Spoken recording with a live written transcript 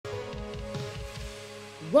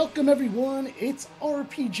Welcome everyone, it's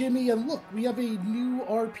RPJimmy, and look, we have a new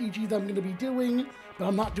RPG that I'm going to be doing, but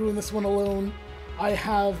I'm not doing this one alone. I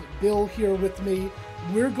have Bill here with me.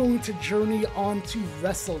 We're going to journey on to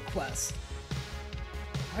Wrestlequest.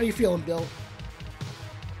 How you feeling, Bill?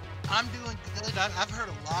 I'm doing good. I've heard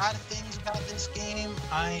a lot of things about this game.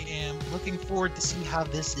 I am looking forward to see how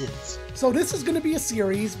this is. So this is going to be a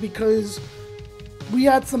series because we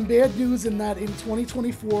had some bad news in that in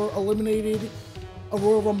 2024, Eliminated a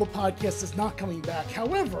Royal Rumble podcast is not coming back.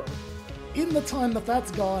 However, in the time that that's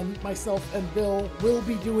gone, myself and Bill will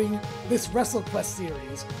be doing this Wrestlequest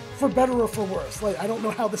series, for better or for worse. Like, I don't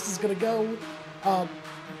know how this is going to go.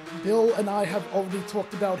 Bill and I have already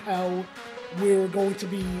talked about how we're going to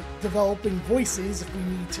be developing voices if we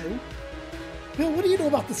need to. Bill, what do you know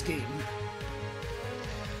about this game?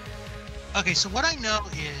 Okay, so what I know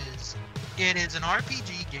is it is an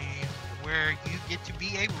RPG game where you get to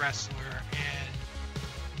be a wrestler and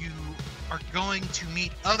you are going to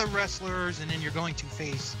meet other wrestlers, and then you're going to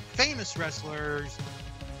face famous wrestlers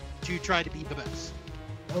to try to be the best.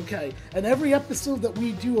 Okay, and every episode that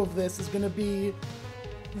we do of this is going to be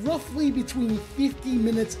roughly between 50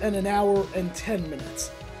 minutes and an hour and 10 minutes.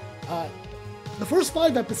 The first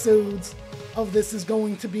 5 episodes of this is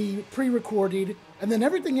going to be pre-recorded, and then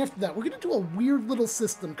everything after that, we're going to do a weird little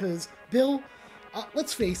system, because, Bill,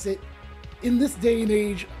 let's face it, in this day and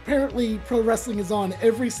age, apparently pro wrestling is on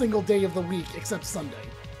every single day of the week except Sunday.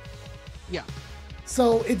 Yeah.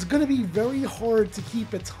 So it's going to be very hard to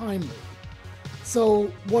keep it timely.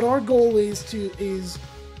 So what our goal is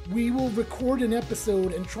we will record an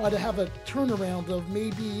episode and try to have a turnaround of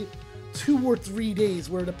maybe 2 or 3 days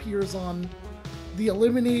where it appears on the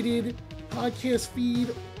Eliminated podcast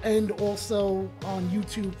feed and also on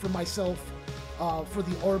YouTube for myself for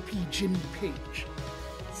the RPJimmy page.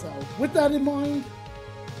 So with that in mind,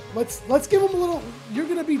 let's give them a little. You're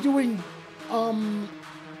gonna be doing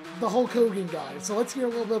the Hulk Hogan guy, so let's hear a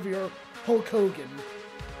little bit of your Hulk Hogan.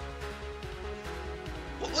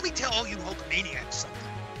 Well, let me tell all you Hulkamaniacs something.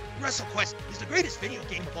 WrestleQuest is the greatest video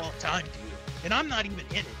game of all time, dude. And I'm not even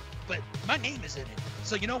in it, but my name is in it.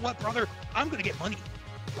 So you know what, brother? I'm gonna get money,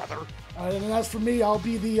 brother. And as for me, I'll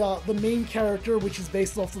be the main character, which is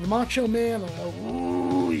based off of the Macho Man.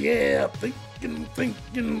 Ooh, yeah, thinking.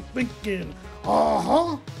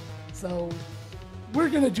 Uh-huh. So we're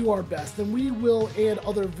gonna do our best, and we will add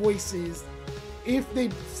other voices if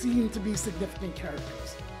they seem to be significant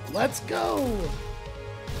characters. Let's go!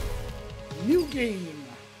 New game.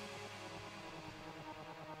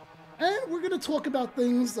 And we're going to talk about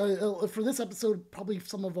things, for this episode, probably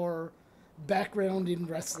some of our background in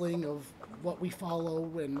wrestling, of what we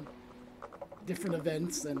follow and different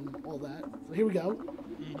events and all that. So here we go.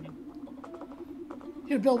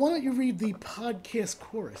 Here, Bill, why don't you read the podcast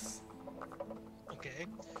chorus? Okay.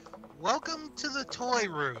 Welcome to the Toy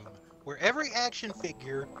Room, where every action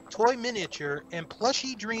figure, toy miniature, and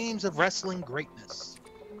plushie dreams of wrestling greatness.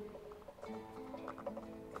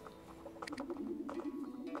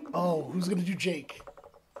 Oh, who's gonna do Jake?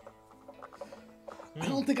 I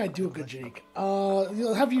don't think I do a good Jake.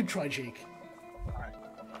 Have you try Jake? Alright.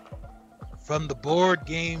 From the board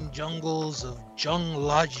game jungles of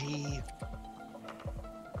Junglaji.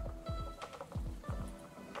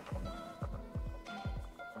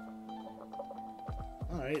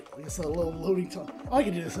 Alright, I guess a little loading time. Oh, I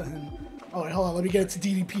can do this. Alright, hold on, let me get it to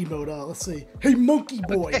DDP mode. Let's see. Hey, monkey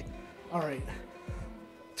boy! Okay. Alright.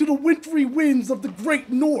 To the wintry winds of the great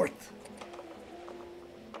north.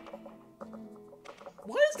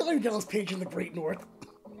 Why is Diamond Dallas Page in the great north?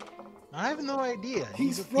 I have no idea.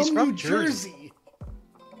 He's from New Jersey.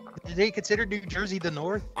 Did they consider New Jersey the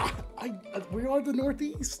north? We are the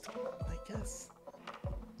northeast, I guess.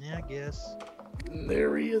 Yeah, I guess. And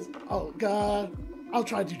there he is. Oh, God. I'll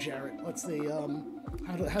try to do Jarrett. Let's see.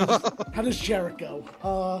 How does Jarrett go?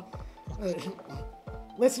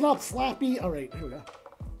 Listen up, Slappy. All right, here we go.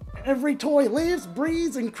 Every toy lives,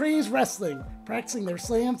 breathes, and craves wrestling, practicing their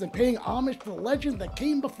slams and paying homage to the legend that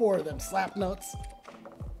came before them, Slapnuts.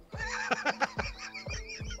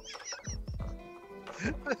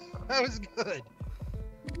 That was good.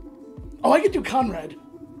 Oh, I can do Conrad.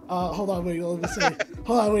 Hold on, wait, let me see.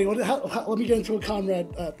 Hold on, wait, let me get into a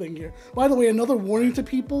Conrad thing here. By the way, another warning to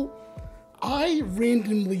people, I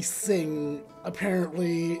randomly sing,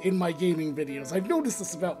 apparently, in my gaming videos. I've noticed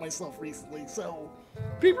this about myself recently, so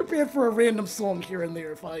be prepared for a random song here and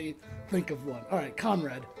there if I think of one. Alright,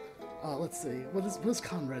 Conrad. Let's see. What does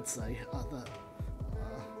Conrad say?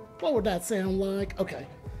 What would that sound like? Okay.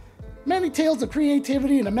 Many tales of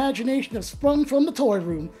creativity and imagination have sprung from the toy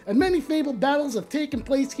room, and many fabled battles have taken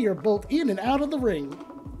place here, both in and out of the ring.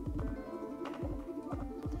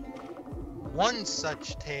 one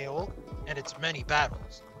such tale and its many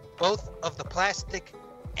battles, both of the plastic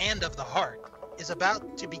and of the heart, is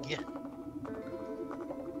about to begin.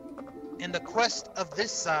 And the quest of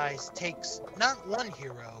this size takes not one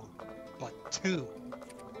hero, but two.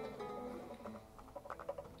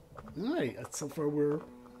 All right, so far we're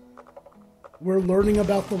learning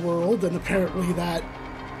about the world, and apparently that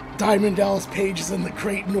Diamond Dallas Page is in the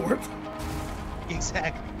Great North.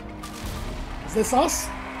 Exactly. Is this us?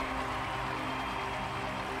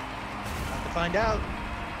 About to find out.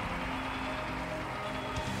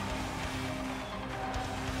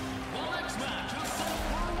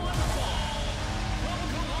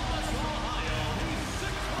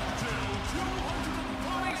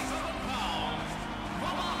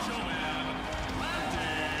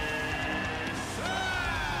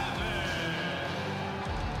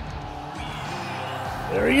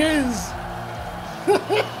 There he is!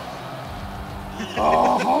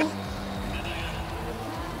 Uh-huh.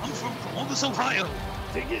 I'm from Columbus, Ohio.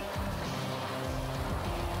 Dig it.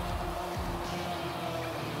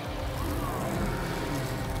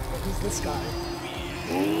 Who's this guy?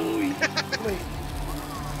 Ooh, wait.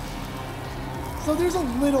 So there's a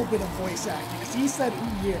little bit of voice acting, because he said,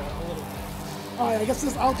 ooh yeah, a little bit. Alright, I guess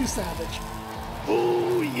I'll do Savage.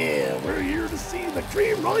 Oh yeah, we're here to see the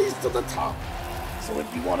cream rise to the top. So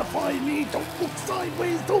if you want to find me, don't look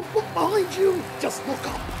sideways, don't look behind you, just look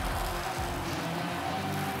up.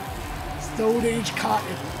 Stone Age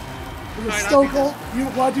Cotton. Right, Stone Cold, you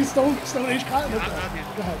want to do Stone Age Cotton? Yeah, Okay. I'll do it.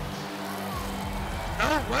 Go ahead.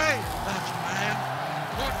 No way, Macho Man.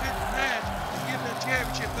 Forfeit the match and give the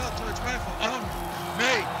championship belt to its rightful owner,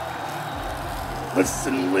 me.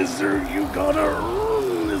 Listen, Lizard, you gotta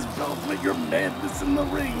earn this belt with your madness in the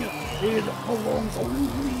ring. It belongs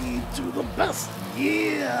only to the best,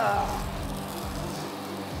 yeah.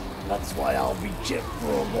 That's why I'll be champ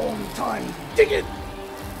for a long time. Dig it!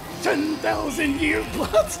 10,000 years,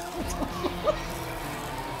 what?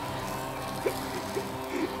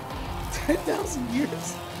 10,000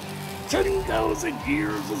 years? 10,000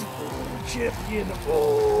 years as world champion.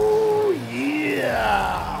 Oh,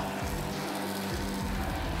 yeah.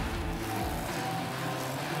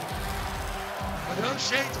 Are those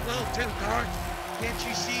shades a little too dark? Can't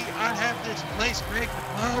you see I have this place rigged with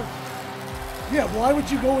Mo? Yeah, why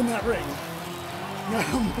would you go in that ring?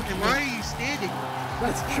 And why are you standing?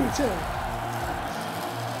 That's true too.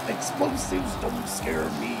 Explosives don't scare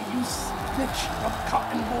me, you snitch of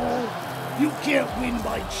cotton ball. You can't win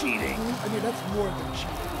by cheating. I mean, that's more than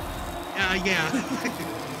cheating. Yeah.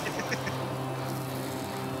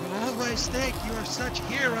 You always think you're such a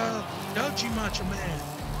hero, don't you, Macho Man?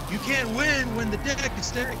 You can't win when the deck is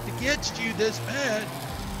stacked against you this bad.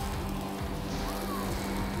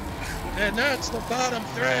 And that's the bottom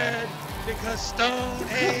thread, because Stone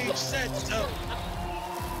Age said so.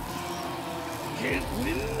 Can't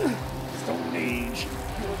win? Stone Age,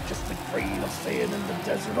 you're just a grain of sand in the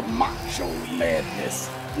desert of macho madness.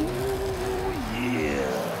 Ooh,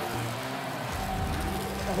 yeah.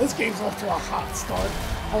 Now, this game's off to a hot start.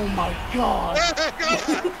 Oh my god.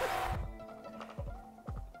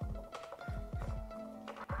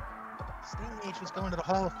 Stone Age was going to the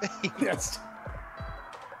Hall of Fame. Yes.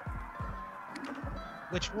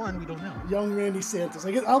 Which one, we don't know. Young Randy Santos.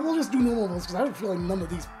 I guess I will just do normal ones because I have a feeling none of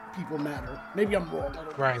these people matter. Maybe I'm wrong. I don't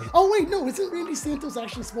know. Right. Oh wait, no, isn't Randy Santos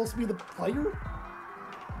actually supposed to be the player?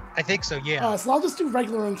 I think so, yeah. So I'll just do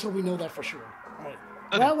regular until we know that for sure. All right.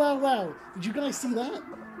 Okay. Wow. Did you guys see that?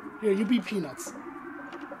 Here, you be Peanuts.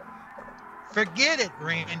 Forget it,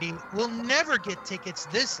 Randy. We'll never get tickets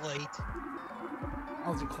this late.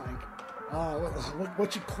 I'll do Clank.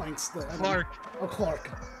 What you Clanks? Clark. Clark.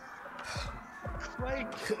 Clank.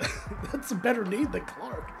 That's a better name than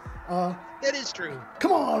Clark. That is true.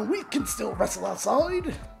 Come on, we can still wrestle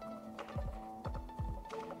outside.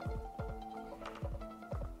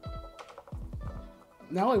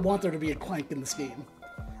 Now I want there to be a Clank in this game.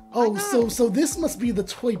 Oh, so this must be the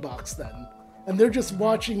toy box then. And they're just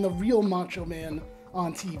watching the real Macho Man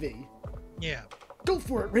on TV. Yeah. Go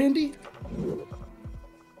for it, Randy.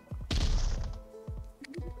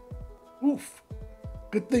 Oof.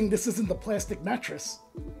 Good thing this isn't the plastic mattress.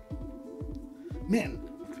 Man,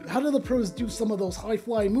 how do the pros do some of those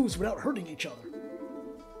high-flying moves without hurting each other?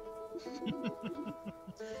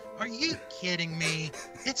 Are you kidding me?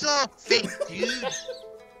 It's all fake, dude.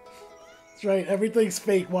 That's right, everything's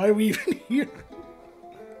fake. Why are we even here?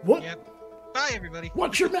 What? Yep. Bye, everybody.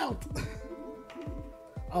 Watch your mouth!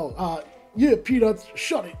 Yeah, Peanuts,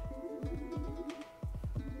 shut it.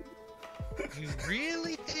 You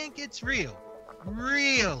really think it's real?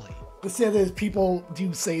 Really? The sad is people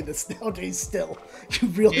do say this nowadays still. You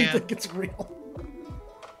really think it's real?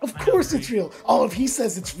 Of course it's real. Oh, if he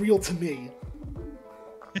says it's real to me.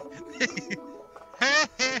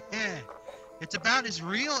 It's about as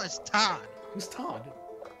real as Todd. Who's Todd?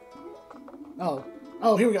 Oh,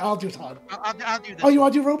 here we go. I'll do Todd. I'll do this. Oh, you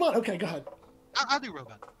want to do Robot? Okay, go ahead. I'll do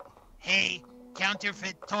Robot. Hey,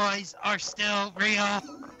 counterfeit toys are still real.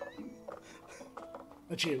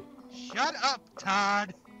 That's you. Shut up,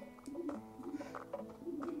 Todd.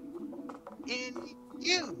 And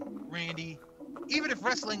you, Randy, even if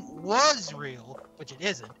wrestling was real, which it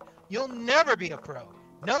isn't, you'll never be a pro.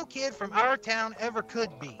 No kid from our town ever could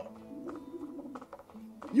be.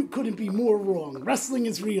 You couldn't be more wrong. Wrestling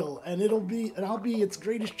is real, and I'll be its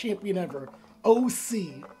greatest champion ever.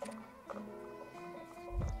 OC.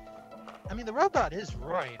 I mean, the Robot is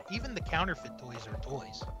right. Even the counterfeit toys are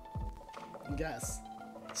toys. I guess.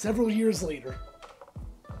 Several years later.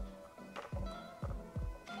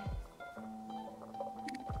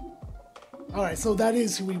 Alright, so that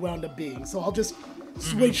is who we wound up being. So I'll just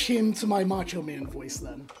switch him to my Macho Man voice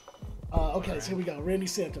then. Okay, so here we go. Randy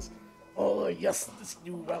Santos. Oh, yes, this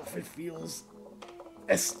new outfit feels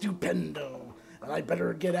estupendo. And I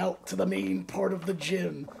better get out to the main part of the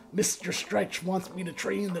gym. Mr. Stretch wants me to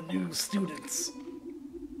train the new students.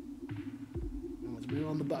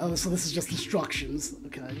 Oh, so this is just instructions.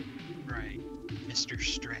 Okay. Right. Mr.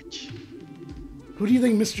 Stretch. Who do you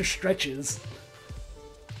think Mr. Stretch is?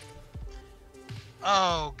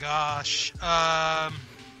 Oh, gosh. I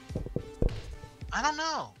don't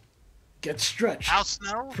know. Get stretched. Al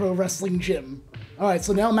Snow? Pro Wrestling Gym. Alright,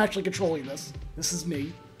 so now I'm actually controlling this. This is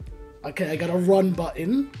me. Okay, I got a run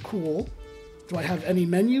button. Cool. Do I have any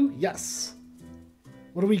menu? Yes.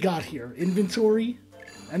 What do we got here? Inventory?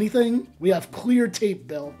 Anything? We have clear tape,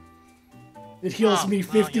 Bill. It heals me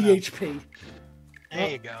 50 HP. There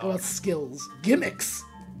you go. Oh, that's skills. Gimmicks.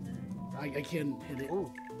 I can't hit it.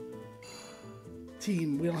 Ooh.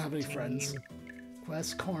 Team. We don't have any friends.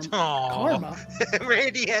 Quest. Karma. Karma?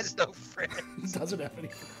 Randy has no friends. He doesn't have any.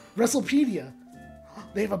 Wrestlepedia.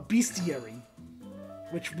 They have a bestiary,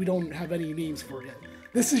 which we don't have any names for yet.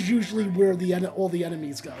 This is usually where all the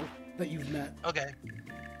enemies go that you've met. Okay.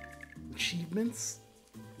 Achievements.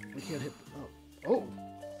 We can't hit. Oh.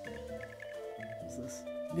 What's this?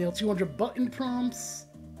 Nail 200 button prompts.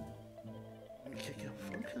 Okay.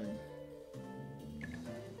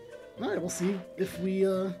 All right, we'll see if we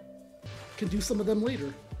can do some of them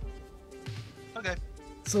later. Okay.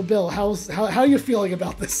 So, Bill, how are you feeling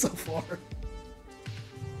about this so far?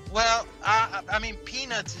 Well, I mean,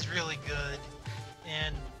 Peanuts is really good,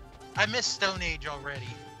 and I miss Stone Age already.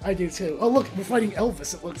 I do too. Oh, look, we're fighting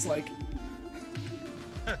Elvis, it looks like.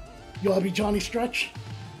 You wanna be Johnny Stretch?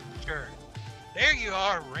 Sure. There you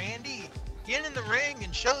are, Randy. Get in the ring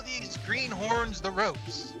and show these greenhorns the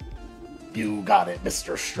ropes. You got it,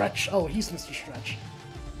 Mr. Stretch. Oh, he's Mr. Stretch.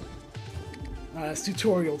 It's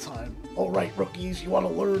tutorial time. Alright, rookies, you want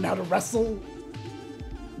to learn how to wrestle?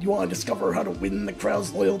 You want to discover how to win the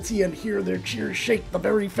crowd's loyalty and hear their cheers shake the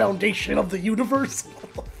very foundation of the universe?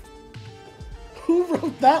 Who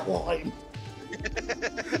wrote that line?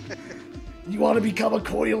 You want to become a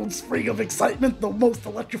coiled spring of excitement, the most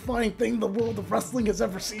electrifying thing the world of wrestling has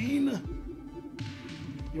ever seen?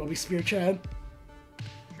 You want to be Spear Chad?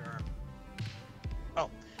 Sure. Oh,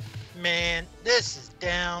 man, this is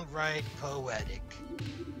downright poetic.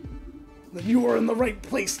 Then you are in the right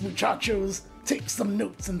place, muchachos. Take some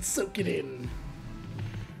notes and soak it in.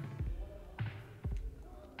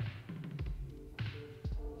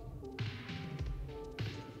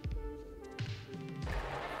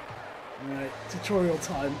 Alright, tutorial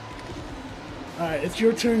time. Alright, it's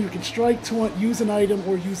your turn. You can strike, taunt, use an item,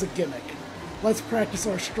 or use a gimmick. Let's practice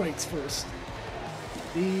our strikes first.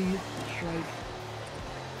 B, strike.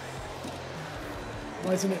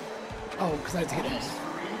 Why isn't it? Oh, because I had to hit S.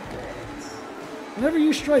 Whenever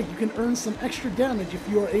you strike, you can earn some extra damage if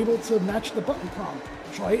you are able to match the button prompt.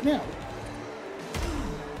 Try it now.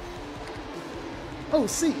 Oh,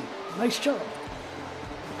 C. Nice job.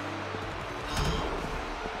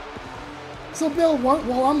 So, Bill,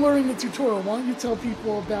 while I'm learning the tutorial, why don't you tell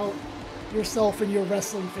people about yourself and your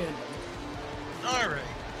wrestling fandom? Alright,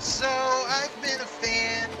 so I've been a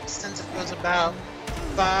fan since I was about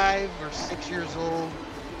 5 or 6 years old.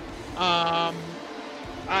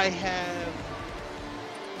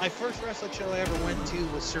 My first wrestling show I ever went to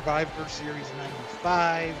was Survivor Series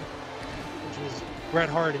 95, which was Bret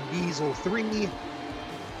Hart and Diesel 3.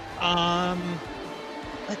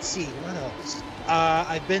 Let's see, what else?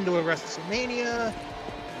 I've been to a WrestleMania.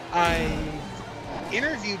 I've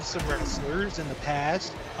interviewed some wrestlers in the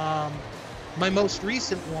past. My most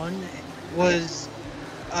recent one was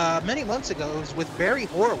many months ago. It was with Barry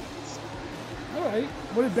Horowitz. All right.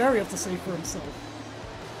 What did Barry have to say for himself?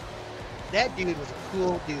 That dude was a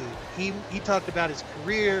cool dude. He talked about his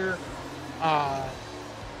career,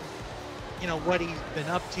 you know, what he's been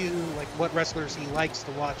up to, like what wrestlers he likes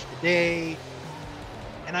to watch today.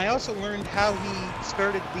 And I also learned how he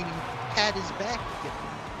started being pat his back again.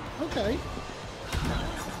 Okay.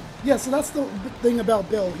 Yeah, so that's the thing about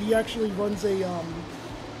Bill. He actually runs a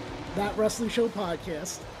That Wrestling Show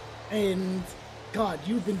podcast, and God,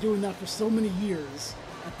 you've been doing that for so many years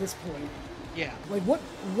at this point. Yeah. Like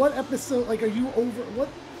what episode? Like, are you over? What?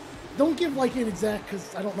 Don't give like an exact,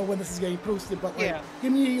 because I don't know when this is getting posted. But like, Yeah.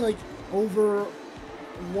 give me like over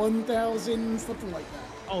 1,000, something like that.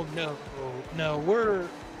 Oh no,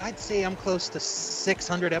 I'd say I'm close to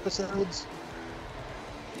 600 episodes.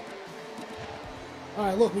 All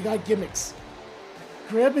right, look, we got gimmicks.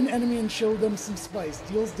 Grab an enemy and show them some spice.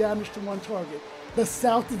 Deals damage to one target. The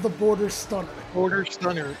south of the border stunner. Border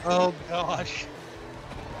stunner. Oh gosh.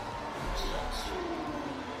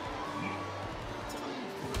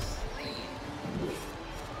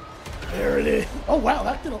 There it is. Oh wow,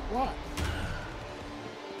 that did a lot.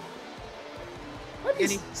 And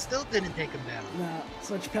he still didn't take him down. Nah,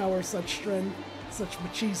 such power, such strength, such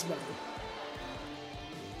machismo.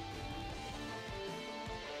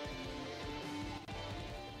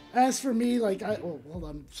 As for me, like, oh, hold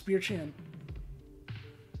on, Spear Chan.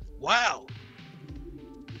 Wow.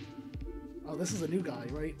 Oh, this is a new guy,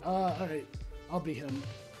 right? Alright, I'll be him.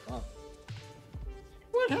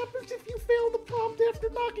 What happens if you fail the prompt after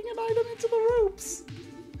knocking an item into the ropes?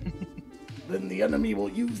 Then the enemy will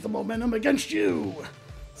use the momentum against you,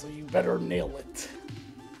 so you better nail it.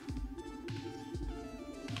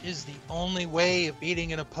 Is the only way of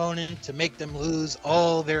beating an opponent to make them lose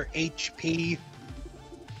all their HP?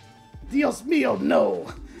 Dios mío,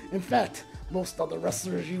 no! In fact, most other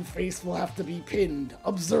wrestlers you face will have to be pinned.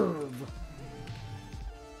 Observe.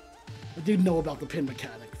 I do know about the pin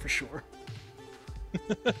mechanic, for sure.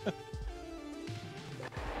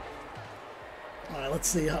 Alright, let's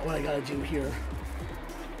see what I gotta do here.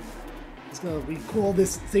 We call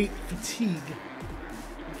this state fatigue.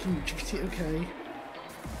 Okay.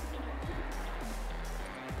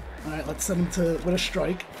 Alright, let's send him with a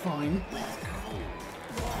strike. Fine.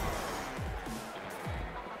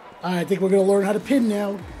 I think we're going to learn how to pin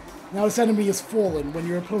now. Now this enemy is fallen. When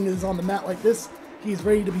your opponent is on the mat like this, he's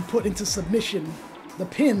ready to be put into submission. The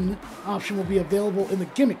pin option will be available in the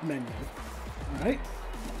gimmick menu. Alright.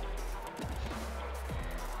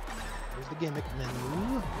 There's the gimmick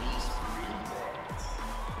menu.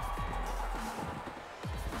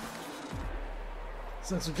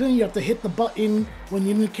 So then you have to hit the button when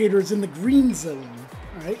the indicator is in the green zone.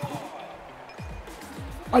 Alright.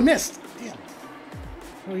 I missed! Damn.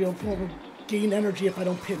 Or you'll gain energy if I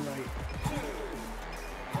don't pin right.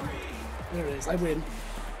 There it is, I win.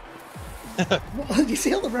 You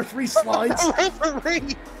see how the referee slides?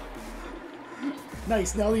 Referee!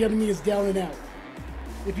 Nice, now the enemy is down and out.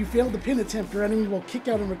 If you fail the pin attempt, your enemy will kick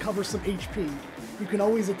out and recover some HP. You can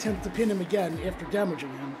always attempt to pin him again after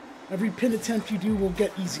damaging him. Every pin attempt you do will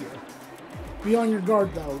get easier. Be on your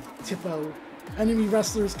guard though, Tipo. Enemy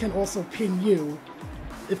wrestlers can also pin you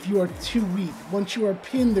if you are too weak. Once you are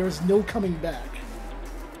pinned, there is no coming back.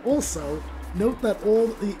 Also, note that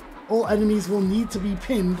all enemies will need to be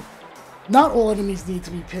pinned. Not all enemies need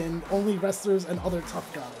to be pinned, only wrestlers and other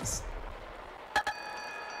tough guys.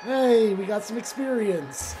 Hey, we got some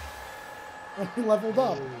experience. And we leveled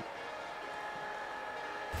up.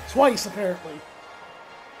 Twice, apparently.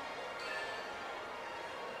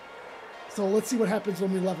 So let's see what happens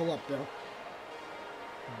when we level up, Bill.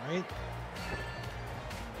 Alright.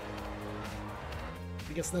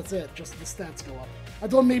 I guess that's it, just the stats go up. I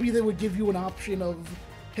thought maybe they would give you an option of,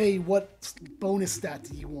 hey, what bonus stat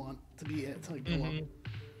do you want to be to go up?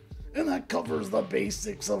 And that covers the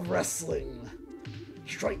basics of wrestling.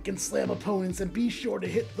 Strike and slam opponents, and be sure to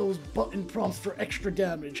hit those button prompts for extra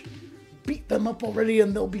damage. Beat them up already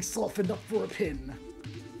and they'll be softened up for a pin.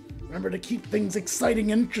 Remember to keep things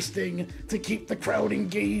exciting and interesting to keep the crowd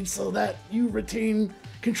engaged so that you retain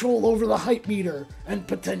control over the hype meter and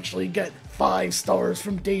potentially get 5 stars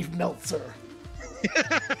from Dave Meltzer.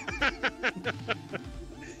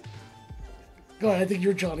 Go ahead, I think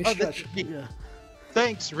you're Johnny Stretch. Yeah.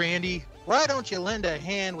 Thanks, Randy. Why don't you lend a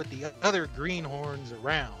hand with the other greenhorns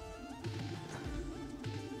around?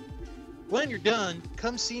 When you're done,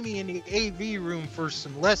 come see me in the AV room for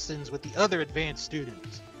some lessons with the other advanced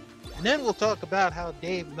students. And then we'll talk about how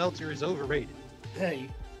Dave Meltzer is overrated. Hey,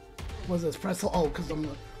 what's this? Pretzel? Oh, because I'm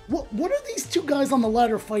the... What are these two guys on the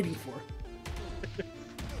ladder fighting for?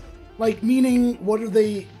 Like, meaning, what are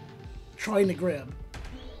they trying to grab?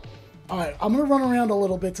 Alright, I'm gonna run around a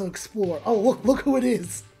little bit to explore. Oh, look who it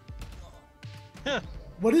is.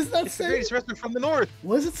 What does that It's say? the greatest wrestler from the North.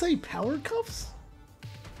 What does it say? Power Cuffs?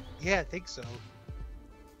 Yeah, I think so.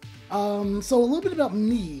 So a little bit about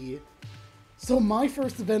me. So my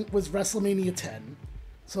first event was WrestleMania 10.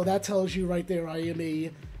 So that tells you right there I am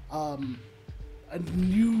a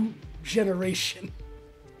new generation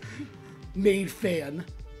made fan.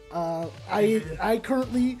 I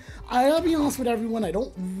currently, I'll be honest with everyone, I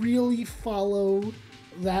don't really follow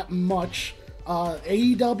that much.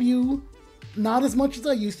 AEW, not as much as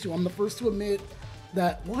I used to. I'm the first to admit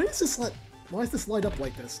that. Why is this light up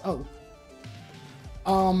like this? Oh.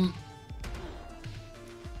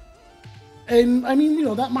 And I mean,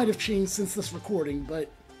 that might have changed since this recording,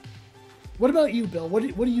 but what about you, Bill? What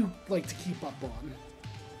do you like to keep up on?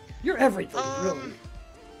 You're everything, really.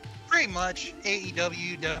 Pretty much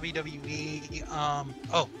AEW, WWE.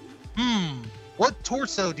 What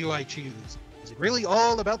torso do I choose? Is it really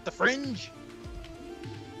all about the fringe?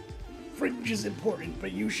 Fringe is important,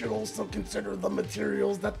 but you should also consider the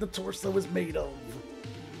materials that the torso is made of.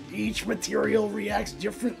 Each material reacts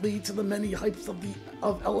differently to the many types of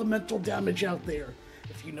elemental damage out there.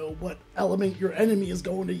 If you know what element your enemy is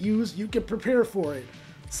going to use, you can prepare for it.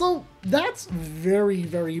 So that's very,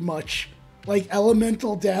 very much like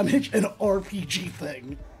elemental damage, an RPG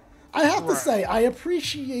thing. I have to say, I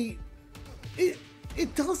appreciate it.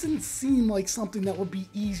 It doesn't seem like something that would be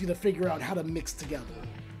easy to figure out how to mix together.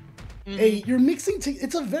 You're mixing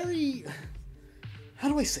it's a very, how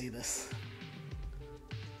do I say this?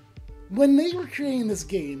 When they were creating this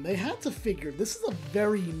game, they had to figure this is a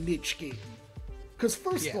very niche game. Because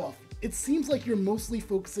first off, it seems like you're mostly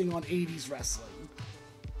focusing on 80s wrestling.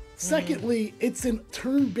 Secondly, it's a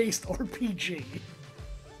turn-based RPG.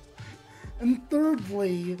 And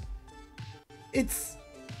thirdly, it's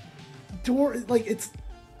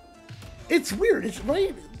it's weird. It's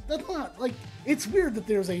right. That's not like it's weird that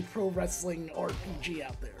there's a pro wrestling RPG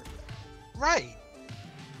out there. Right.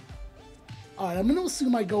 Alright, I'm gonna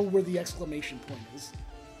assume I go where the exclamation point is.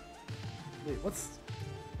 Wait, what's...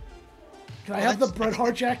 Can I have the Bret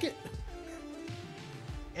Hart jacket?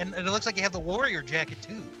 And it looks like you have the Warrior jacket,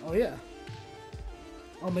 too. Oh, yeah.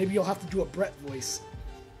 Oh, maybe you'll have to do a Bret voice.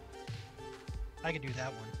 I could do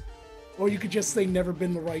that one. Or you could just say, never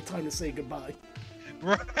been the right time to say goodbye.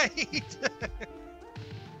 Right.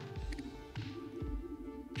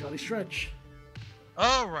 Johnny Stretch.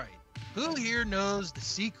 All right. Who here knows the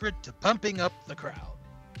secret to pumping up the crowd?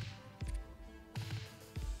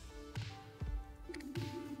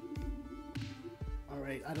 All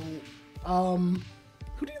right, I don't...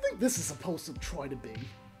 who do you think this is supposed to try to be?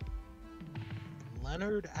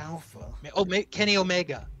 Leonard Alpha. Oh, Kenny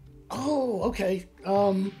Omega. Oh, okay.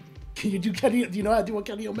 Can you do Kenny... Do you know how to do a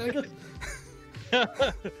Kenny Omega?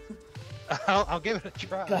 I'll give it a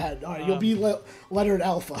try. Go ahead. All right, you'll be Leonard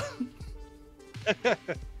Alpha.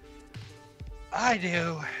 I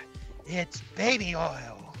do. It's baby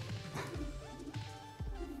oil.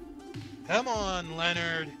 Come on,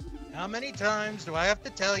 Leonard. How many times do I have to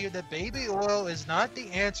tell you that baby oil is not the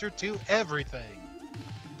answer to everything?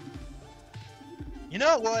 You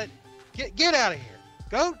know what? Get out of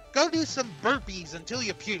here. Go do some burpees until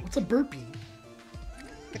you puke. What's a burpee?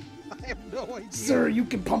 I have no idea. Sir, you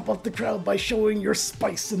can pump up the crowd by showing your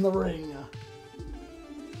spice in the ring.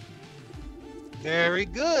 Very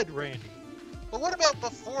good, Randy. But what about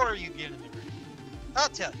before you get in the ring? I'll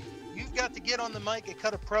tell you. You've got to get on the mic and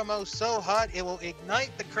cut a promo so hot it will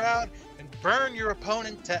ignite the crowd and burn your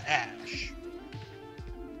opponent to ash.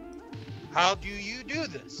 How do you do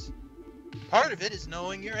this? Part of it is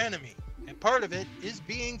knowing your enemy, and part of it is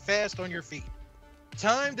being fast on your feet.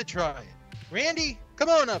 Time to try it. Randy, come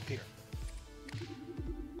on up here.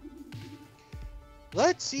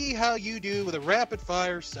 Let's see how you do with a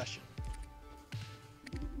rapid-fire session.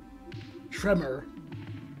 Tremor.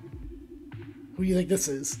 Who do you think this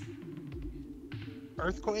is?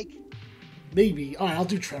 Earthquake? Maybe. Alright, I'll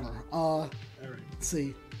do Tremor. Alright. Let's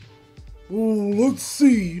see. Oh, let's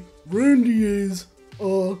see. Randy is,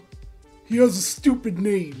 he has a stupid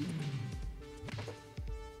name.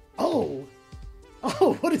 Oh,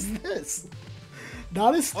 what is this?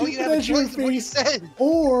 Not as stupid as your face,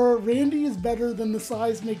 or Randy is better than the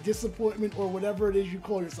seismic disappointment, or whatever it is you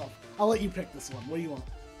call yourself. I'll let you pick this one. What do you want?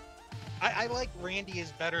 I like Randy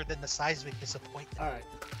is better than the seismic disappointment. Alright.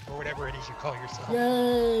 Or whatever it is you call yourself.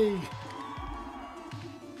 Yay!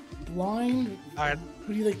 Blind? Alright.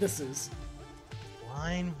 Who do you think this is?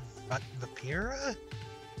 Blind Vapira?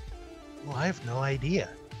 Well, I have no idea.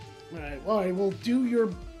 Alright, well, do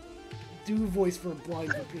your do voice for Blind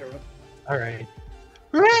Vampira. All right.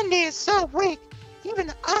 Randy is so weak.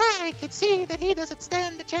 Even I can see that he doesn't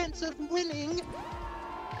stand a chance of winning.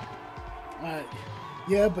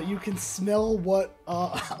 Yeah, but you can smell what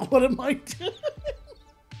it might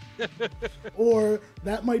do. Or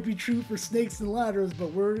that might be true for snakes and ladders,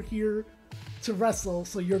 but we're here to wrestle,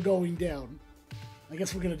 so you're going down. I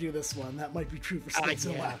guess we're gonna do this one. That might be true for snakes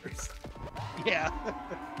and ladders. Yeah.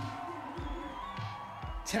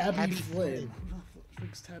 Tabby Flynn. Who the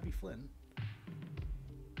frick's Tabby Flynn?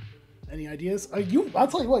 Any ideas? I'll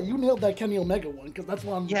tell you what, you nailed that Kenny Omega one, because that's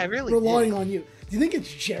why I'm relying on you. Do you think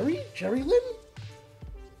it's Jerry? Jerry Lynn?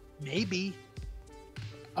 Maybe.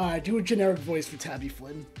 Do a generic voice for Tabby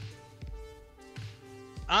Flynn.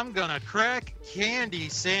 I'm gonna crack Candy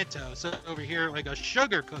Santos over here like a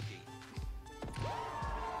sugar cookie.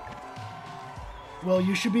 Well,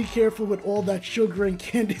 you should be careful with all that sugar and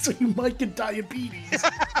candy, so you might get diabetes.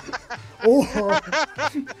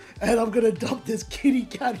 And I'm gonna dump this kitty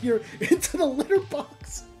cat here into the litter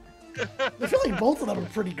box. I feel like both of them are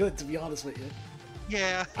pretty good, to be honest with you.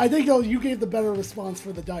 Yeah. I think you gave the better response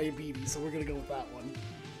for the diabetes, so we're gonna go with that one.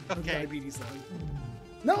 For the diabetes thing.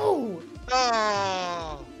 No!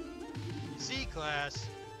 Oh! C-Class,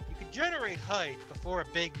 you can generate height before a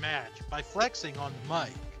big match by flexing on the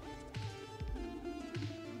mic.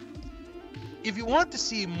 If you want to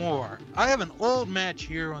see more, I have an old match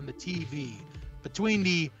here on the TV between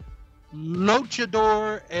the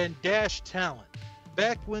Luchador and Dash Talent,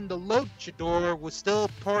 back when the Luchador was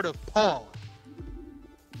still part of Paul.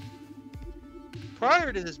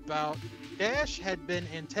 Prior to this bout, Dash had been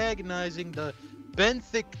antagonizing the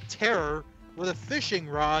Benthic Terror with a fishing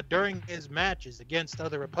rod during his matches against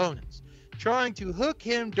other opponents, trying to hook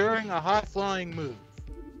him during a high-flying move.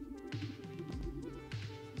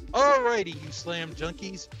 Alrighty, you slam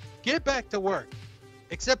junkies, get back to work.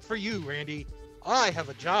 Except for you, Randy. I have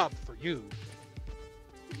a job for you.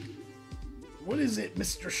 What is it,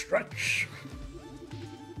 Mr. Stretch?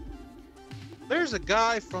 There's a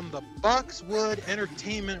guy from the Boxwood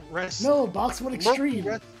Entertainment Wrestling. No, Boxwood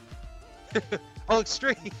Extreme. Oh,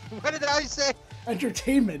 Extreme. What did I say?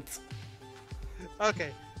 Entertainment.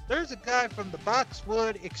 Okay. There's a guy from the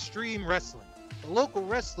Boxwood Extreme Wrestling, the local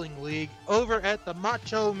wrestling league over at the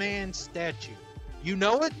Macho Man statue. You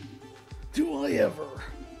know it? Do I ever?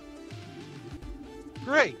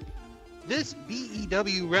 Great. This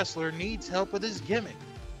BEW wrestler needs help with his gimmick.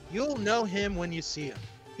 You'll know him when you see him.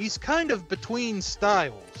 He's kind of between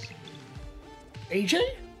styles. AJ?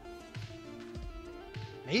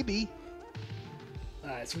 Maybe.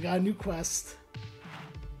 Alright, so we got a new quest.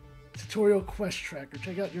 Tutorial quest tracker.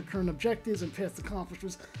 Check out your current objectives and past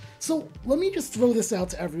accomplishments. So, let me just throw this out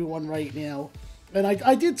to everyone right now. And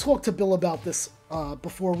I did talk to Bill about this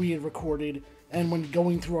before we had recorded and when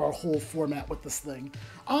going through our whole format with this thing.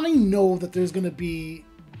 I know that there's going to be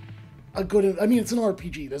a good... I mean, it's an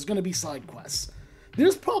RPG. There's going to be side quests.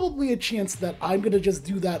 There's probably a chance that I'm going to just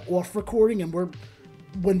do that off recording, and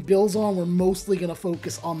when Bill's on, we're mostly going to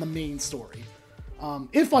focus on the main story.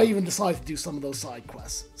 If I even decide to do some of those side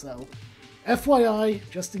quests. So, FYI,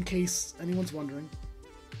 just in case anyone's wondering.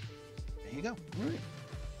 There you go. All right.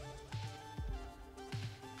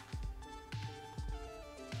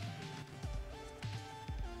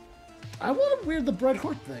 I want to wear the Bret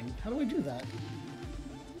Hart thing. How do I do that?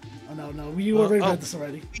 Oh, no. You already read this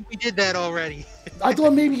already. We did that already. I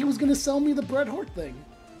thought maybe he was going to sell me the Bret Hart thing.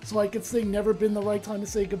 So I could sing Never Been the Right Time to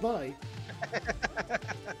Say Goodbye.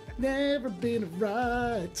 Never been the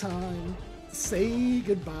right time to say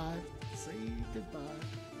goodbye. Say goodbye.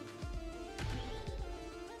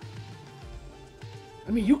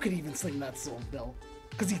 I mean, you could even sing that song, Bill.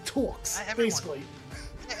 Because he talks, basically.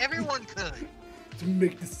 Everyone could. To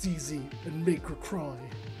make this easy and make her cry.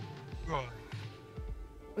 Right.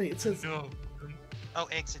 Wait, it says... No. Oh,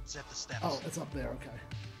 exit's at the steps. Oh, it's up there, okay.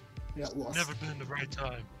 We got lost. Never been the right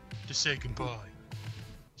time to say goodbye.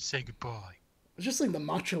 Say goodbye. I was just saying the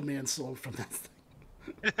Macho Man song from that thing.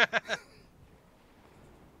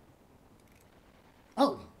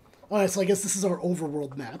 Oh. Alright, so I guess this is our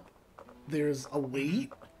overworld map. There's a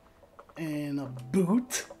weight, and a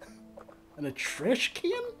boot, and a trash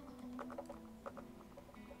can?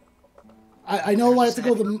 I know I have to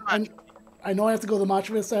go to the... I know I have to go to the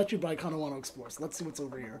Macho Man statue, but I kind of want to explore. So let's see what's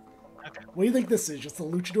over here. Okay. What do you think this is? Just a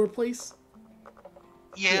luchador place?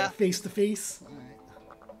 Yeah. Face to face. All right.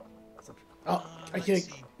 Oh, I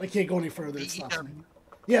can't go any further. It stops me.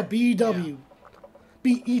 Yeah, BEW.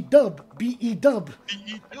 BE-dub. BE-dub.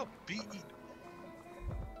 BE-dub. BE.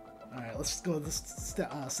 All right, let's just go to this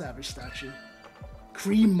Savage statue.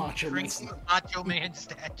 Cream Macho Man. Macho Man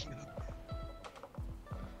statue.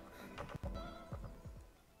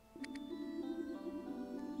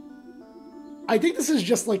 I think this is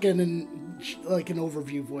just like an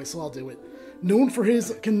overview voice, so I'll do it. Known for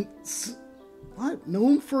his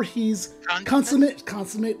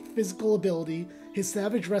consummate physical ability, his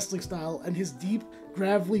savage wrestling style, and his deep,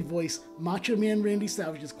 gravelly voice, Macho Man Randy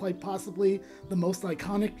Savage is quite possibly the most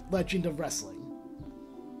iconic legend of wrestling.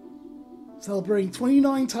 Celebrating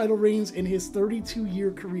 29 title reigns in his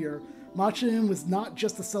 32-year career, Macho Man was not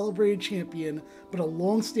just a celebrated champion, but a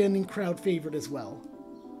long-standing crowd favorite as well.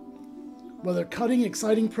 Whether cutting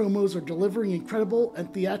exciting promos or delivering incredible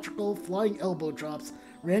and theatrical flying elbow drops,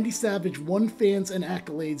 Randy Savage won fans and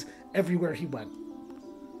accolades everywhere he went.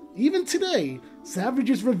 Even today, Savage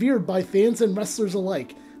is revered by fans and wrestlers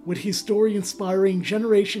alike, with his story inspiring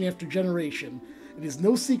generation after generation. It is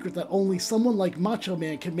no secret that only someone like Macho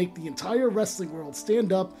Man can make the entire wrestling world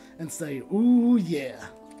stand up and say, "Ooh, yeah."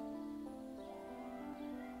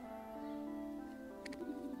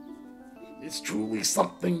 It's truly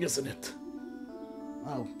something, isn't it?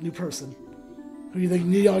 Oh, new person. Who do you think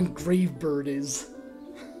Neon Gravebird is?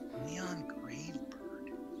 Neon Gravebird?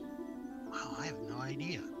 Wow, I have no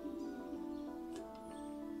idea.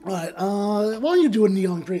 Alright, why don't you do a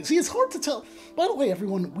Neon Grave? See, it's hard to tell. By the way,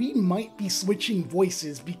 everyone, we might be switching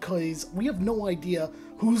voices because we have no idea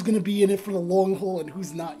who's going to be in it for the long haul and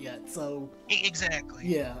who's not yet, so... Exactly.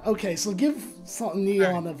 Yeah, okay, so give something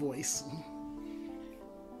Neon a voice.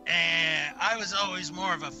 I was always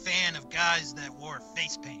more of a fan of guys that wore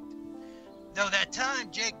face paint. Though that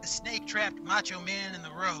time Jake the Snake trapped Macho Man in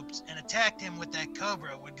the ropes and attacked him with that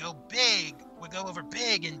Cobra would go over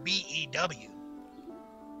big in BEW.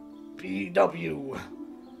 BEW.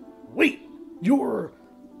 Wait, you're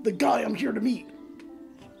the guy I'm here to meet.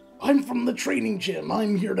 I'm from the training gym.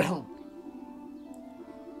 I'm here to help.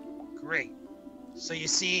 Great. So you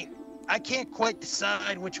see, I can't quite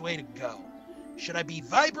decide which way to go. Should I be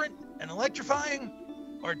vibrant and electrifying,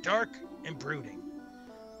 or dark and brooding?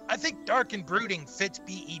 I think dark and brooding fits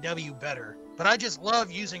BEW better, but I just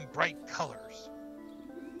love using bright colors.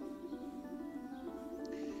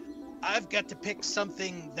 I've got to pick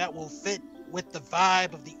something that will fit with the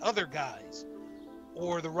vibe of the other guys,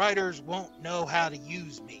 or the writers won't know how to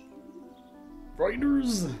use me.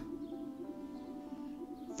 Writers?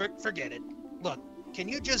 Forget it. Look, can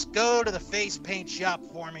you just go to the face paint shop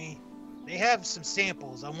for me? They have some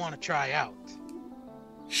samples I want to try out.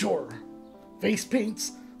 Sure. Face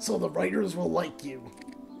paints, so the writers will like you.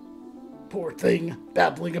 Poor thing,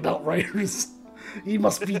 babbling about writers. He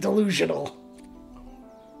must be delusional.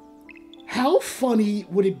 How funny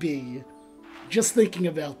would it be, just thinking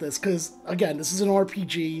about this, because, again, this is an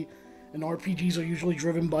RPG, and RPGs are usually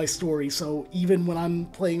driven by story, so even when I'm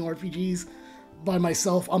playing RPGs by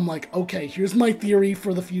myself, I'm like, okay, here's my theory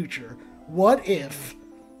for the future. What if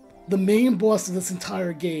the main boss of this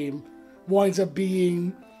entire game winds up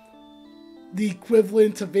being the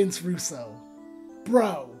equivalent to Vince Russo?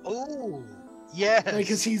 Bro. Oh, yes. Like,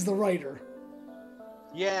 because he's the writer.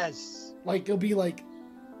 Yes. Like, it'll be like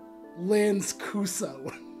Lance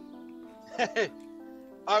Kuso.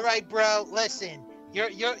 All right, bro. Listen,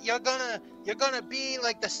 you're gonna be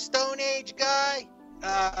like the Stone Age guy.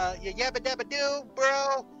 You yabba dabba doo,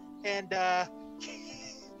 bro, and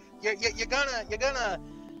you're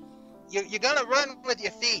gonna run with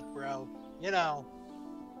your feet, bro. You know.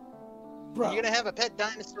 Bro. You're gonna have a pet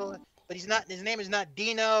dinosaur, but he's not. His name is not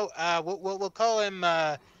Dino. We'll call him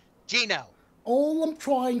Gino. All I'm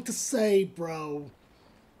trying to say, bro.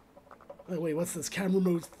 Oh, wait, what's this? Camera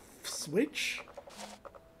mode switch?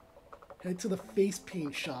 Head to the face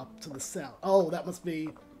paint shop to the south. Oh, that must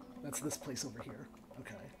be... That's this place over here.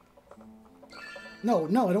 Okay. No,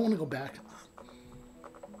 I don't want to go back.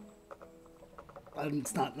 I'm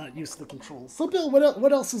not used to the controls. So, Bill,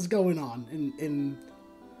 what else is going on in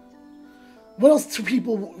what else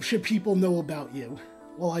should people know about you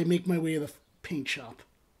while I make my way to the paint shop?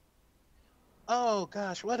 Oh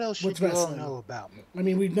gosh, what else should you all know about me? I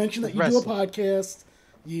mean, we mentioned that you do a podcast.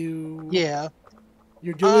 You're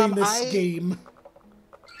doing this game.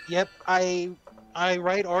 Yep, I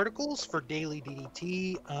write articles for Daily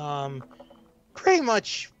DDT. Pretty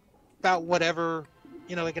much about whatever,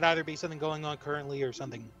 it could either be something going on currently or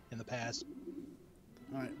something in the past.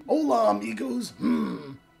 All right. Hola, amigos.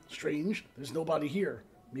 Strange. There's nobody here.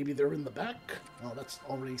 Maybe they're in the back. Oh, that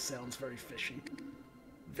already sounds very fishy.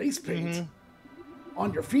 Face paint. Mm-hmm.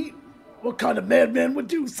 On your feet? What kind of madman would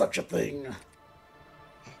do such a thing?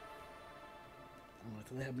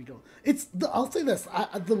 They have me go. I'll say this.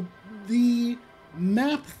 The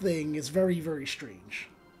map thing is very, very strange.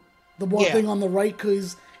 The one thing on the right,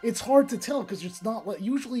 because it's hard to tell, because it's not like...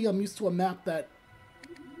 Usually I'm used to a map that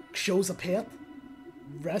shows a path.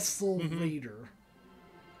 Wrestle Raider.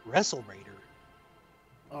 Wrestle Raider?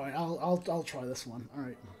 All right, I'll try this one. All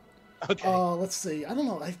right. Okay. Let's see. I don't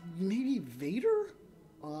know. Maybe Vader.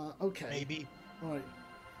 Okay. Maybe. All right.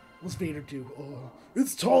 What's Vader do?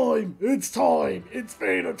 It's time! It's time! It's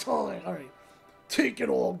Vader time! All right. Take it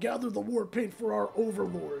all. Gather the war paint for our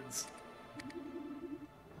overlords.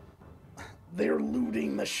 They're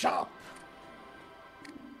looting the shop.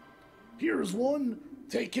 Here's one.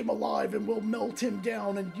 Take him alive and we'll melt him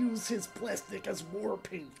down and use his plastic as war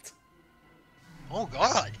paint. Oh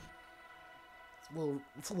God.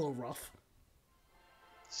 It's a little rough.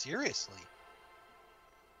 Seriously.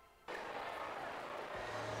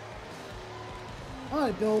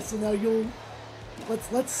 Alright, Bill, so now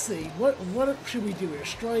let's see. What should we do here?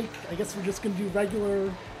 Strike? I guess we're just gonna do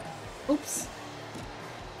regular. Oops.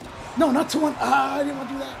 No, not 2-1. I didn't want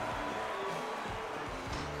to do that.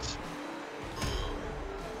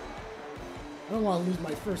 I don't want to lose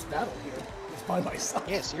my first battle here. Just by myself.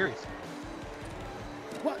 Yeah, seriously.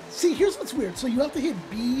 What? See, here's what's weird. So you have to hit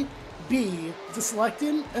B to select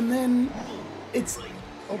him, and then it's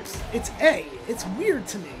A. It's weird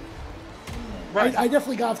to me. Right. I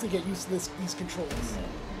definitely got to get used to these controls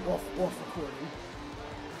off recording.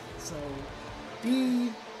 So B,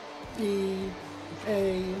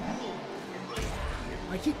 A.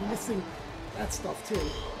 I keep missing that stuff too.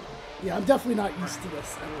 Yeah, I'm definitely not used to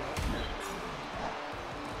this at all.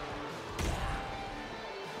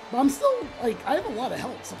 But I'm still, like, I have a lot of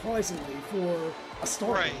help, surprisingly, for a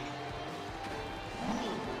start. Right.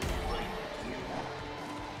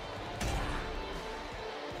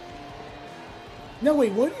 No,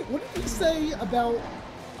 wait, what did you say about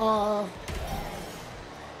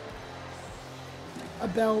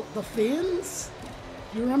the fans?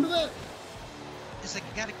 Do you remember that? It's like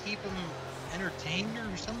you gotta keep them entertained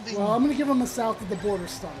or something. Well, I'm gonna give them a south of the border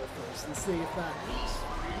stunner first and see if that works.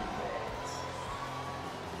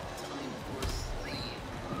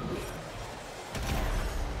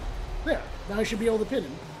 There. Now I should be able to pin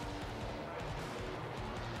him.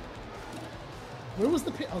 Where was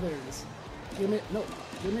the pin? Oh, there it is.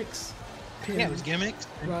 Gimmicks. Pin. Yeah, it was gimmicks.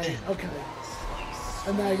 Right, okay.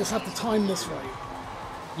 And then I just have to time this right.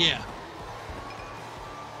 Yeah.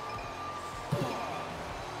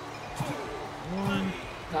 One.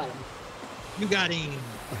 Got him. You got him.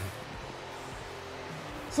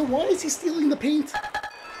 So why is he stealing the paint?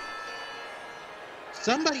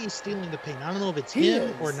 Somebody is stealing the paint. I don't know if it's He him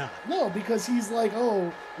is. or not. No, because he's like,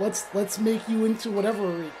 oh, let's make you into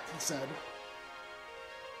whatever he said.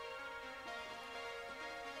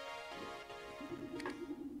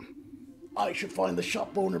 I should find the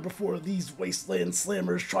shop owner before these wasteland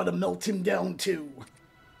slammers try to melt him down too.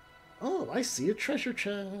 Oh, I see a treasure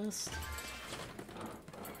chest.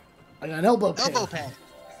 I got an elbow pad. Elbow pad.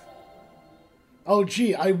 Oh,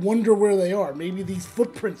 gee, I wonder where they are. Maybe these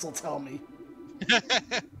footprints will tell me.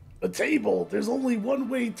 A table. There's only one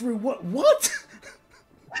way through. What?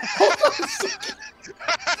 Hold on a second.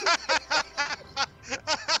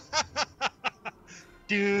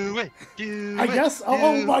 Do it. Do I it. guess.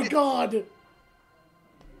 Oh my God.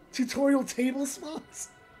 Tutorial table spots.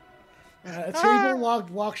 A table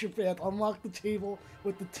locks your path. Unlock the table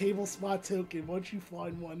with the table spot token. Once you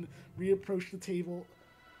find one, reapproach the table.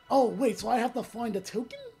 Oh wait, so I have to find a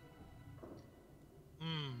token?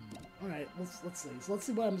 All right, let's see. So let's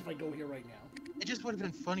see what happens if I go here right now. It just would have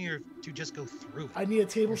been funnier to just go through. I need a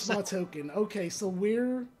table spot token. Okay, so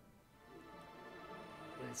where?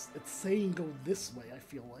 It's saying go this way. I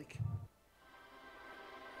feel like.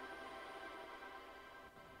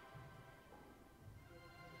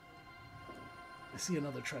 I see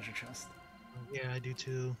another treasure chest. Yeah, I do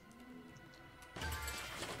too.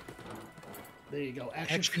 There you go.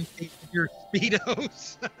 Action your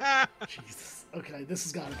speedos. Jesus. Okay, this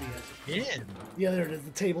has got to be it. Yeah. Yeah, there it is.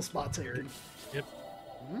 The table spot token. Yep.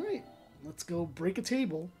 All right, let's go break a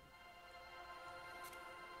table.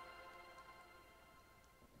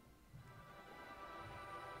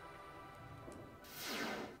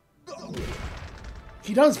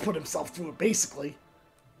 He does put himself through it, basically.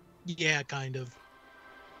 Yeah, kind of.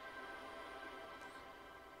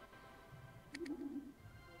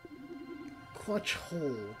 Clutch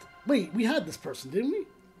hold. Wait, we had this person, didn't we?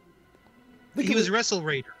 He was Wrestle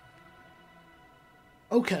Raider.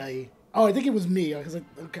 Okay. Oh, I think it was me.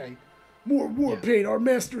 Okay. More war paint. Our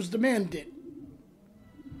masters demand it.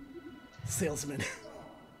 Salesman.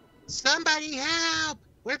 Somebody help!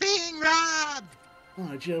 We're being robbed!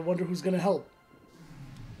 Oh, gee, I wonder who's gonna help.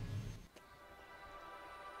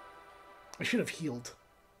 I should have healed.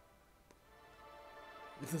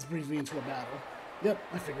 If this brings me into a battle. Yep,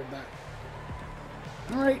 I figured that.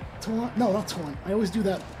 Alright, taunt. No, not taunt. I always do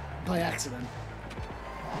that by accident.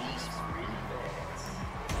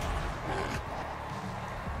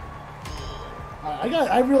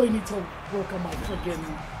 I really need to work on my friggin'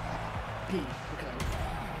 P.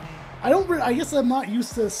 Okay. I guess I'm not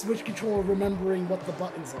used to Switch controller remembering what the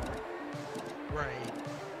buttons are. Right.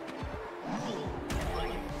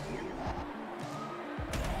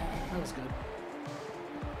 That was good.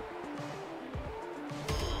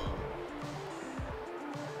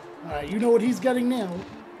 Alright, you know what he's getting now.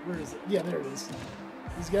 Where is it? Yeah, there it is.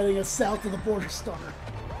 He's getting a south of the border stunner.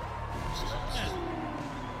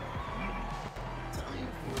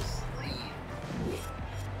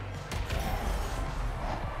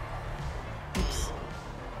 Oops.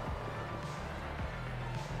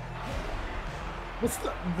 What's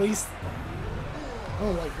the waste?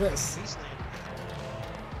 Oh, like this.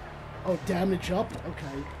 Oh, damage up?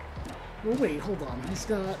 Okay. Well, wait, hold on. He's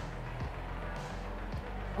got...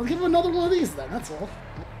 I'll give him another one of these then, that's all.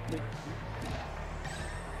 Wait.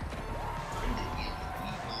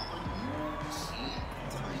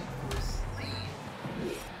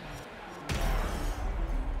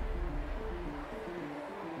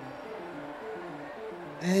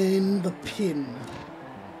 And the pin.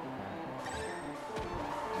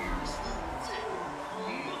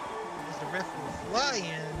 As the ref will fly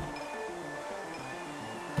in.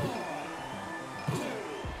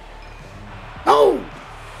 Oh!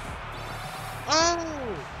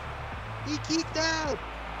 Oh! He geeked out!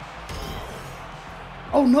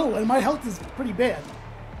 Oh no, and my health is pretty bad.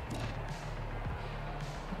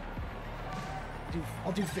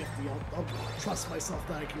 I'll do 50. I'll trust myself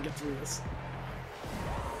that I can get through this.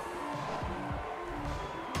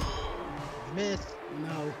 Miss.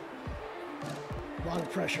 No. A lot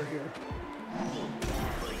of pressure here.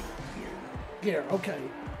 Here, okay.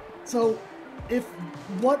 So, if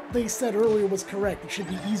what they said earlier was correct, it should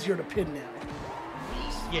be easier to pin now.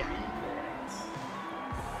 Yeah.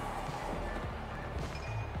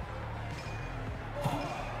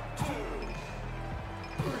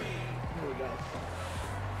 There we go.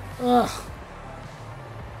 Ugh.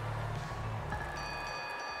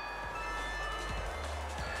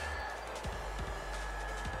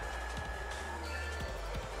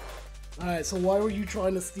 Alright, so why were you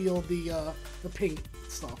trying to steal the pink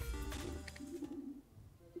stuff?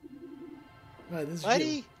 Alright, this is Buddy?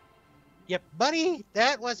 you. Yep, buddy,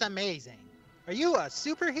 that was amazing. Are you a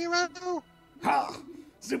superhero? Ha!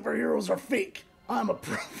 Superheroes are fake. I'm a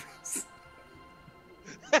pro.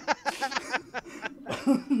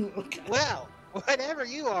 Okay. Well, whatever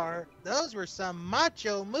you are, those were some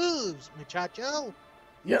macho moves, muchacho.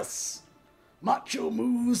 Yes. Macho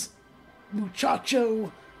moves.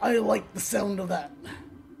 Muchacho. I like the sound of that.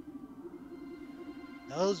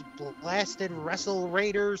 Those blasted Wrestle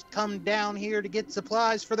Raiders come down here to get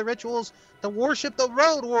supplies for the rituals to worship the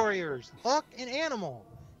Road Warriors, Hawk and Animal.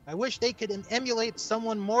 I wish they could emulate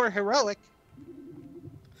someone more heroic.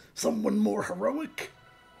 Someone more heroic?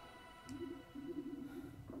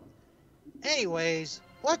 Anyways,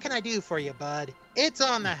 what can I do for you, bud? It's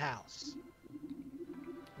on the house.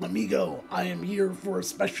 Amigo, I am here for a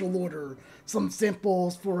special order. Some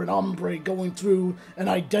samples for an hombre going through an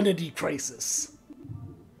identity crisis.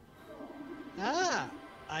 Ah,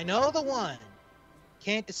 I know the one.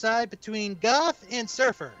 Can't decide between Goth and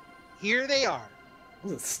Surfer. Here they are.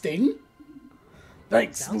 Was it Sting?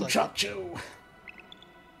 Thanks, Sounds like muchacho.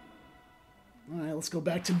 Alright, let's go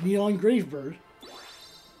back to Neon Gravebird.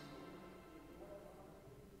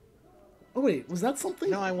 Oh wait, was that something?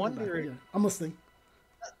 No, I wonder... Yeah, I'm listening.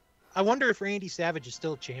 I wonder if Randy Savage is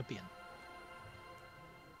still champion.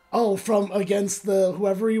 Oh, from against the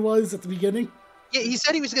whoever he was at the beginning? Yeah, he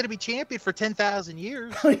said he was going to be champion for 10,000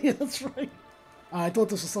 years. Oh yeah, that's right. I thought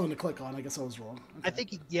this was something to click on. I guess I was wrong. Okay. I think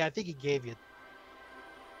he gave you.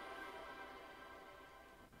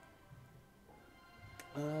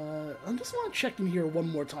 I just want to check in here one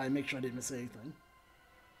more time, make sure I didn't miss anything.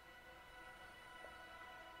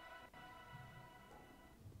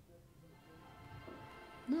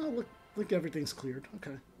 No, look, everything's cleared.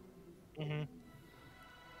 Okay. Mm-hmm.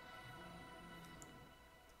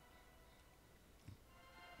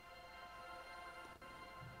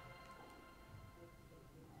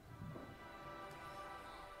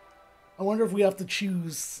 I wonder if we have to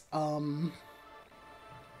choose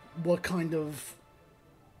what kind of,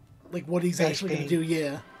 like, what he's actually going to do.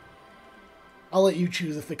 Yeah. I'll let you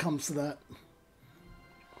choose if it comes to that.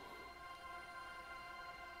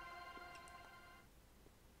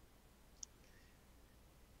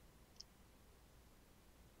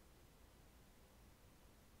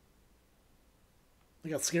 I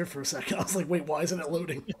got scared for a second. I was like, wait, why isn't it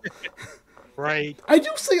loading? Right. I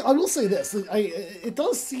will say this. It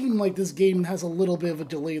does seem like this game has a little bit of a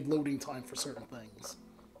delayed loading time for certain things.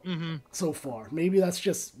 Mm-hmm. So far. Maybe that's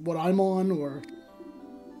just what I'm on, or...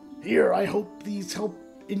 Here, I hope these help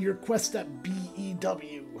in your quest at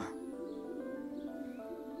BEW.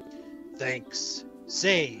 Thanks.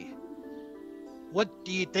 Say, what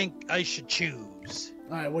do you think I should choose?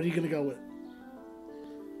 Alright, what are you gonna go with?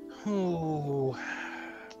 Ooh.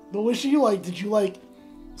 But which do you like? Did you like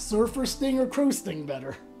Surfer Sting or Crow Sting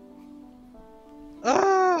better?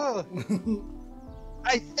 Oh!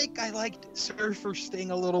 I think I liked Surfer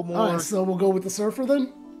Sting a little more. Alright, so we'll go with the Surfer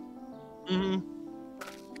then? Mm-hmm.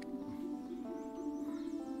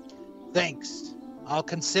 Thanks. I'll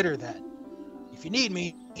consider that. If you need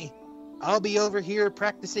me, I'll be over here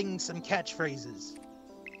practicing some catchphrases.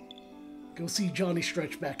 Go see Johnny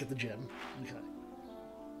Stretch back at the gym. Okay.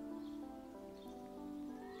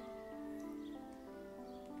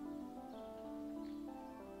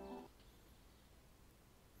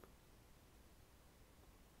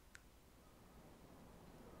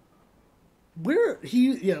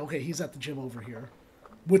 He's at the gym over here.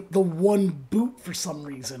 With the one boot for some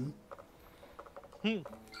reason.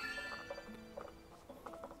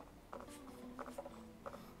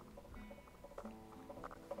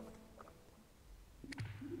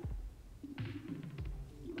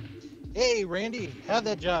 Hey, Randy, how'd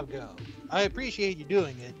that job go? I appreciate you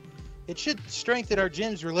doing it. It should strengthen our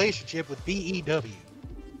gym's relationship with BEW.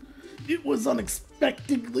 It was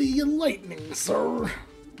unexpectedly enlightening, sir.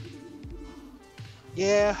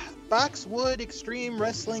 Yeah, Boxwood Extreme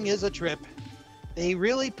Wrestling is a trip. They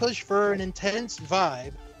really push for an intense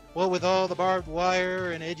vibe, what with all the barbed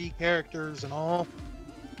wire and edgy characters and all.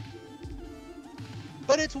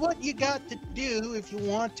 But it's what you got to do if you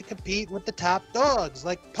want to compete with the top dogs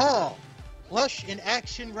like Paul, plush in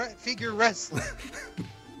action figure wrestling.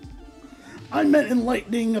 I meant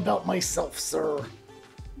enlightening about myself, sir.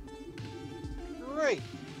 Great.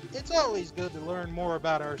 It's always good to learn more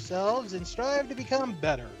about ourselves and strive to become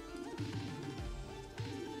better.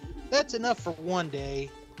 That's enough for one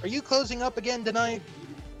day. Are you closing up again tonight?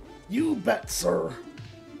 You bet, sir.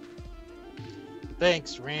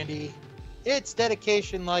 Thanks, Randy. It's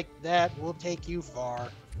dedication like that will take you far.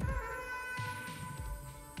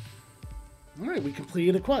 Alright, we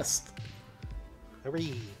completed a quest.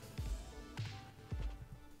 Hurry.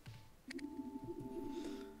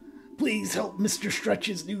 Please help Mr.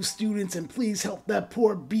 Stretch's new students, and please help that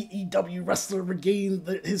poor BEW wrestler regain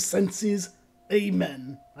his senses.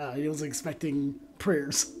 Amen. He was expecting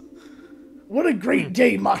prayers. What a great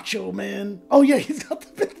day, Macho Man. Oh yeah, he's got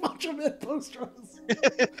the big Macho Man poster on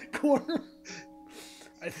his corner.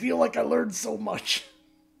 I feel like I learned so much.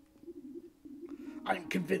 I'm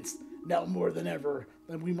convinced, now more than ever,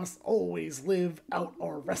 that we must always live out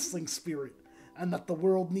our wrestling spirit, and that the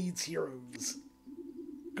world needs heroes.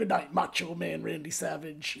 Good night, Macho Man Randy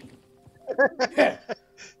Savage.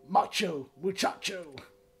 Macho muchacho.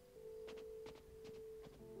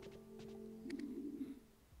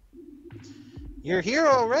 You're here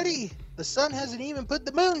already? The sun hasn't even put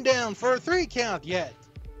the moon down for a 3 count yet.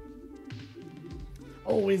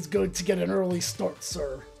 Always good to get an early start,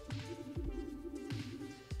 sir.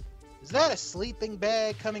 Is that a sleeping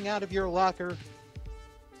bag coming out of your locker?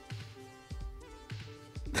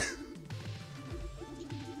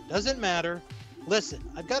 Doesn't matter. Listen,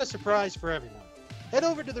 I've got a surprise for everyone. Head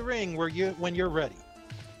over to the ring when you're ready.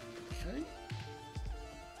 Okay.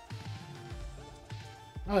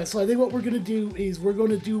 Alright, so I think what we're going to do is we're going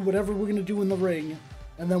to do whatever we're going to do in the ring,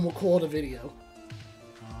 and then we'll call it a video.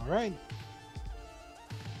 Alright.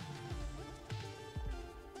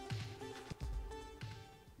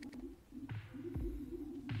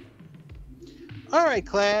 Alright,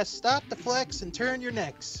 class, stop the flex and turn your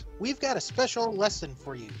necks. We've got a special lesson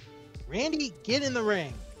for you. Randy, get in the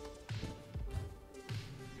ring.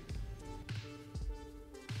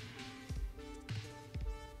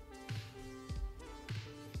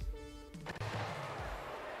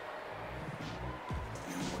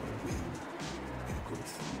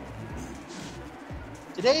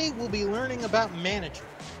 Today we'll be learning about managers.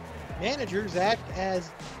 Managers act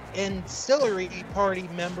as ancillary party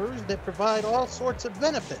members that provide all sorts of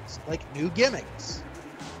benefits, like new gimmicks.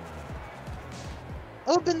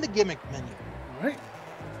 Open the gimmick menu. Alright.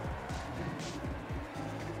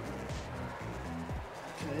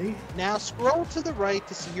 Okay. Now scroll to the right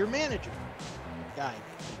to see your manager guide.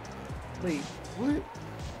 Wait, what?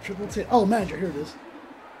 Triple T. Oh, manager, here it is.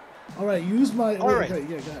 Alright, use my... Alright. Okay,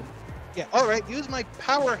 yeah, go ahead. Yeah, alright, use my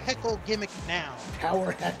power heckle gimmick now.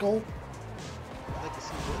 Power heckle? I'd like to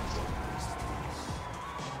see this.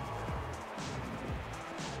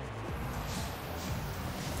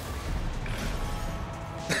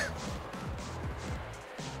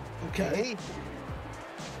 Okay.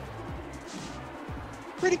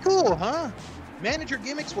 Pretty cool, huh? Manager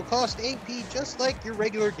gimmicks will cost AP just like your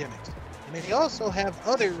regular gimmicks, and they also have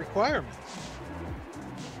other requirements.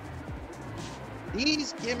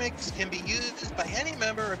 These gimmicks can be used by any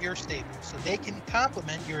member of your stable, so they can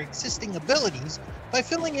complement your existing abilities by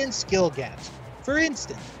filling in skill gaps. For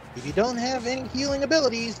instance, if you don't have any healing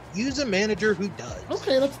abilities, use a manager who does.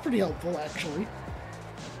 Okay, that's pretty helpful, actually.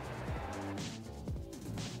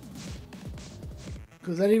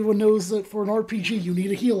 Because anyone knows that for an RPG, you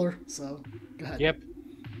need a healer, so go ahead. Yep.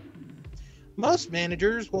 Most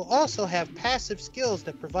managers will also have passive skills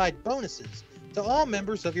that provide bonuses to all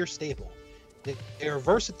members of your stable. They are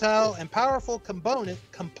versatile and powerful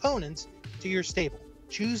components to your stable.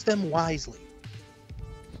 Choose them wisely.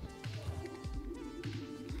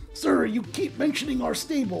 Sir, you keep mentioning our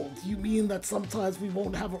stable. Do you mean that sometimes we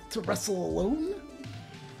won't have to wrestle alone?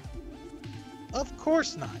 Of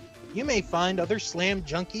course not. You may find other slam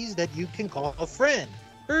junkies that you can call a friend,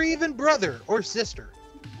 or even brother or sister.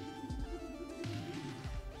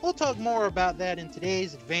 We'll talk more about that in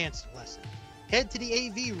today's advanced lesson. Head to the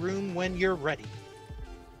AV room when you're ready.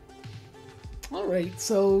 Alright,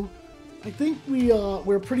 so I think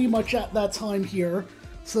we're pretty much at that time here.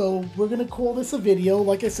 So we're going to call this a video.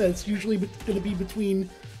 Like I said, it's usually going to be between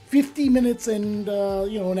 50 minutes and,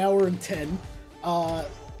 an hour and 10.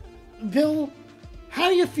 Bill, how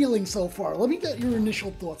are you feeling so far? Let me get your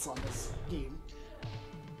initial thoughts on this game.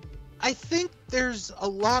 I think there's a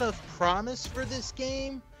lot of promise for this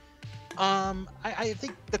game. I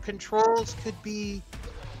think the controls could be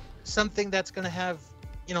something that's going to have,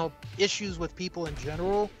 issues with people in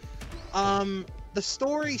general. The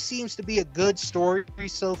story seems to be a good story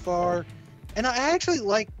so far, and I actually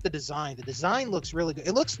like the design. The design looks really good.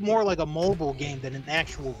 It looks more like a mobile game than an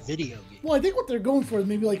actual video game. Well, I think what they're going for is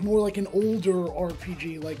maybe more like an older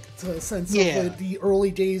RPG, like to a sense of the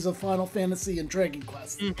early days of Final Fantasy and Dragon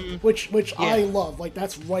Quest, which I love. Like,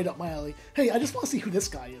 that's right up my alley. Hey, I just want to see who this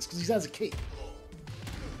guy is, because he has a cape.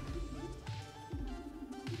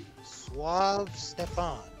 Suave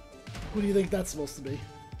Stefan. Who do you think that's supposed to be?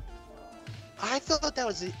 I thought that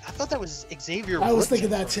was Xavier. I was thinking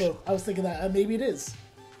that too. I was thinking that. Maybe it is.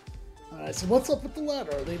 Alright, so what's up with the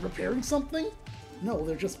ladder? Are they repairing something? No,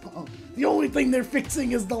 they're just... the only thing they're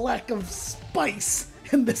fixing is the lack of spice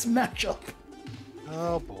in this matchup.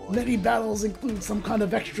 Oh boy. Many battles include some kind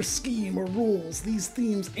of extra scheme or rules. These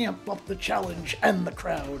themes amp up the challenge and the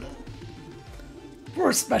crowd.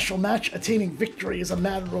 For a special match, attaining victory is a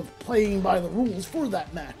matter of playing by the rules for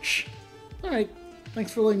that match. Alright,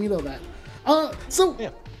 thanks for letting me know that.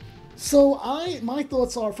 My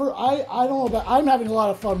thoughts are, I don't know about, I'm having a lot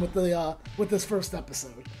of fun with the with this first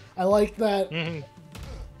episode. I like that I'm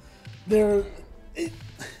trying to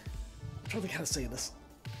think how to say this.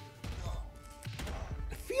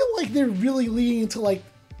 I feel like they're really leaning into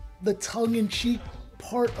the tongue-in-cheek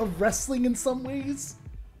part of wrestling in some ways.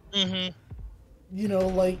 Even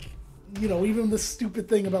the stupid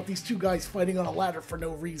thing about these two guys fighting on a ladder for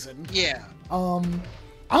no reason. Yeah.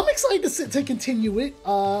 I'm excited to continue it.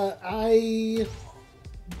 I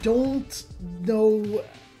don't know.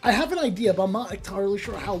 I have an idea, but I'm not entirely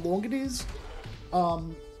sure how long it is.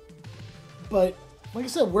 But like I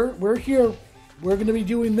said, we're here. We're going to be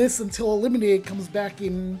doing this until Eliminated comes back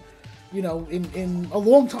in a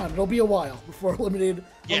long time. It'll be a while before Eliminated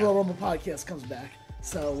Royal Rumble podcast comes back.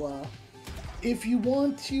 So if you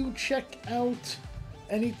want to check out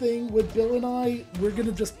anything with Bill and I, we're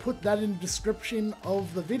gonna just put that in the description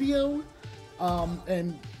of the video,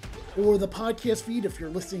 or the podcast feed if you're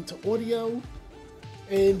listening to audio.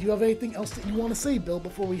 And do you have anything else that you want to say, Bill,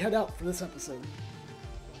 before we head out for this episode?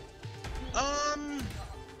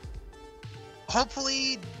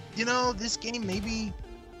 Hopefully, this game maybe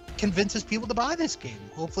convinces people to buy this game.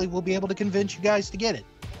 Hopefully, we'll be able to convince you guys to get it.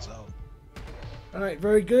 So, all right,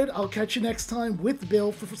 very good. I'll catch you next time with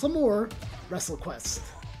Bill for some more Wrestlequest.